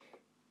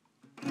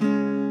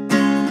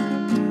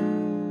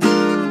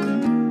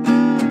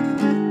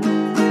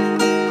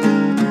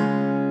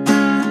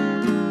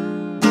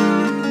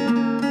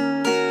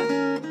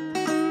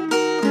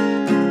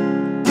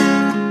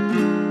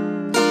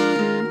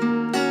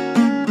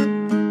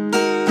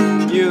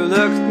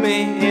looked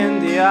me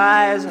in the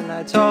eyes and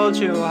I told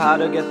you how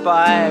to get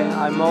by.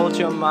 I mold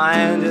your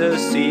mind to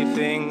see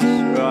things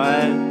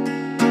right,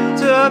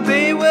 to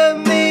be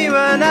with me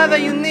whenever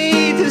you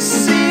need, to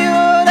see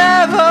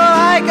whatever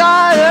I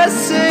gotta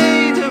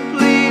see, to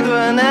bleed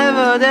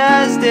whenever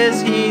there's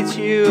this heat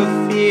you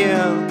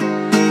feel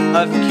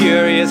of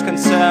curious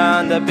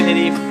concern. The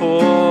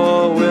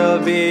pitiful will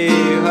be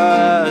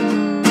heard.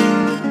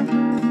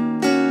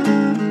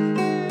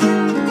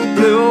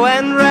 Blue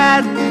and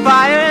red,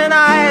 fire and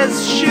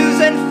ice, shoes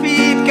and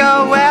feet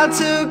go well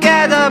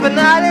together, but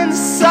not in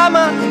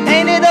summer.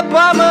 Ain't it a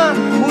bummer?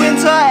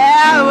 Winter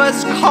air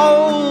was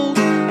cold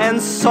and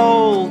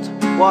sold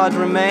what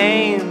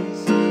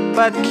remains,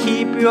 but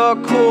keep your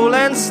cool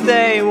and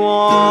stay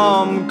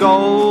warm.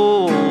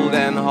 Gold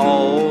and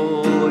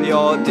hold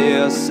your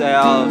dear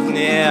self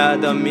near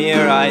the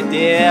mere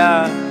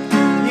idea.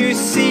 You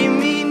see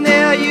me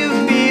near, you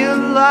feel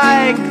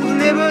like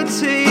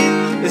liberty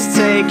is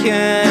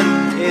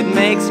taken. It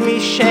makes me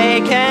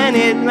shake and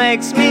it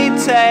makes me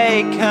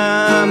take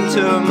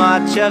too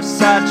much of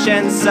such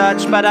and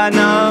such, but I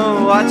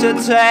know what to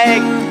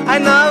take, I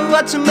know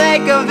what to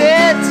make of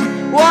it.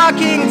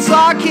 Walking,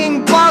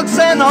 talking, bugs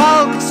and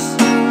hulks.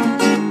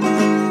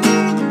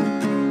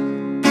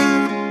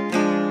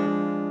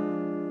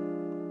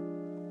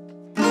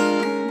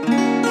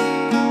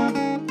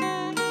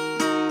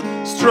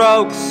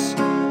 Strokes,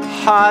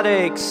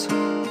 heartaches,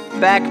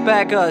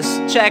 backpackers,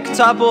 check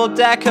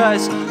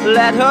double-deckers.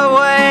 Let her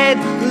wait,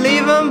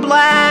 leave them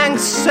blank,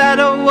 set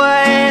her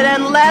wait,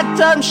 and let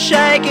them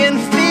shake in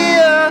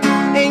fear,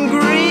 in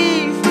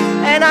grief.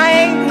 And I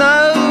ain't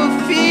no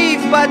thief,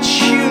 but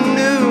you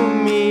knew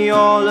me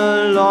all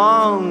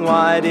along.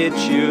 Why did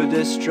you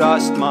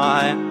distrust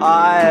my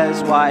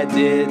eyes? Why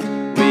did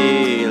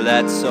we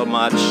let so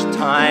much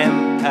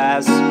time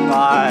pass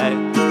by?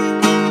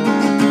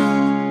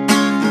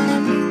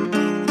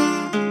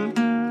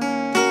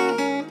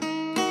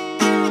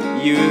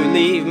 You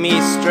leave me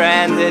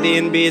stranded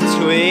in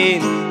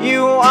between.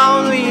 You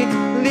only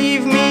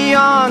leave me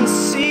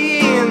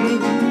unseen.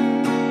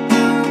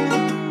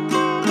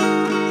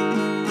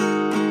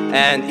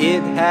 And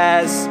it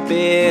has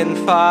been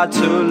far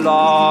too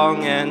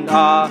long, and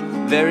are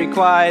very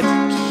quite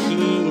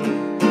keen,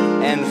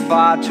 and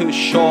far too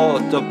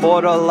short, the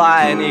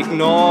borderline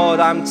ignored.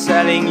 I'm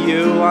telling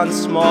you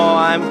once more,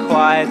 I'm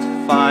quite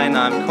fine,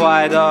 I'm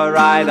quite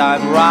alright,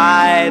 I'm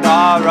right,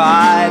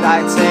 alright.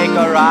 I take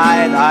a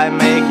ride, I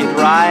make it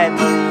right.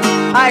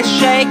 I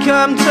shake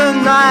 'em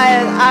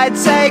tonight, I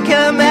take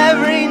 'em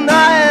every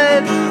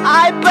night.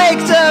 I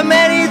baked 'em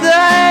any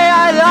day,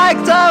 I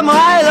liked 'em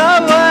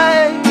either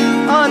way.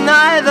 Oh,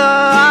 neither,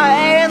 I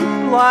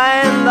ain't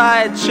blind,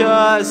 I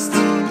just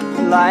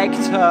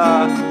liked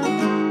her.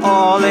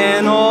 All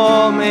in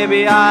all,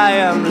 maybe I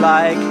am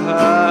like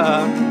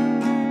her,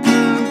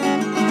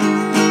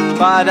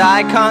 but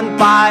I can't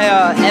buy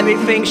her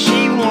everything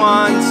she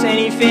wants.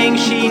 Anything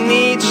she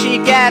needs, she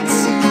gets.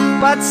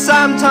 But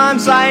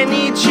sometimes I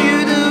need you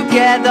to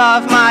get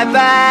off my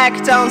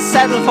back. Don't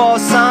settle for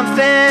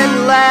something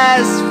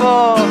less,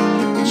 for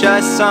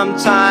just some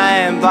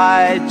time,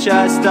 by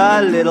just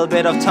a little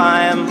bit of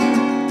time.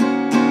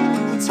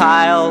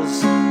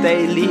 Tiles,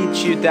 they lead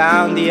you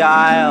down the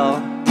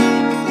aisle.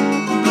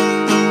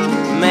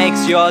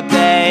 Makes your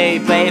day,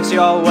 paves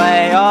your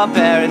way, our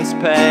parents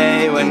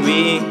pay when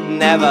we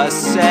never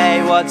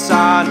say what's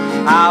on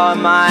our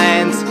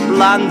minds.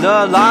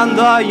 Blunder,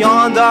 launder,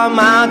 yonder,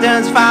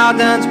 mountains,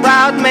 fountains,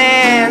 proud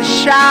men,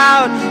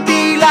 shout,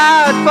 be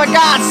loud, for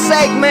God's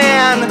sake,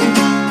 man.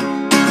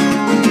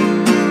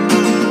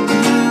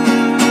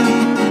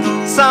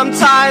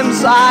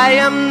 Sometimes I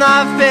am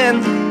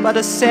nothing but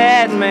a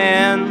sad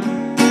man.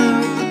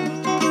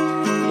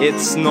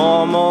 It's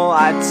normal,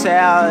 I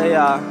tell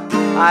ya.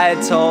 I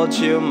told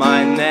you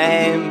my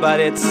name, but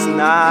it's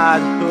not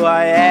who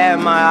I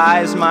am. My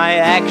eyes, my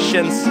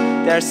actions,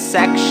 their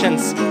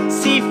sections,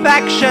 see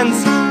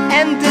factions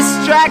and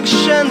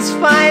distractions.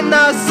 Find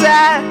no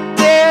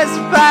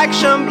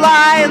satisfaction,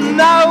 blind,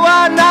 no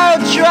one, no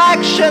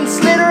traction.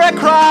 Slither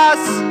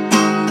across,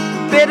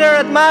 bitter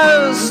at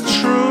most.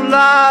 True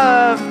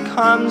love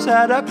comes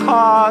at a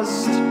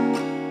cost,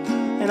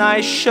 and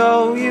I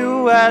show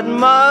you at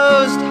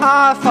most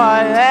half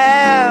I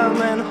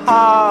am and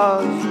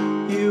half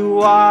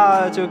you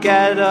are.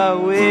 Together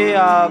we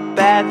are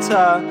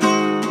better.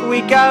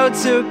 We go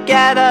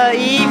together,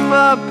 Eve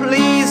her,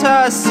 please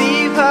her,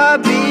 sieve her,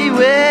 be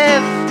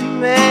with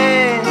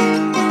me,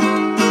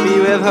 be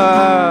with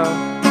her.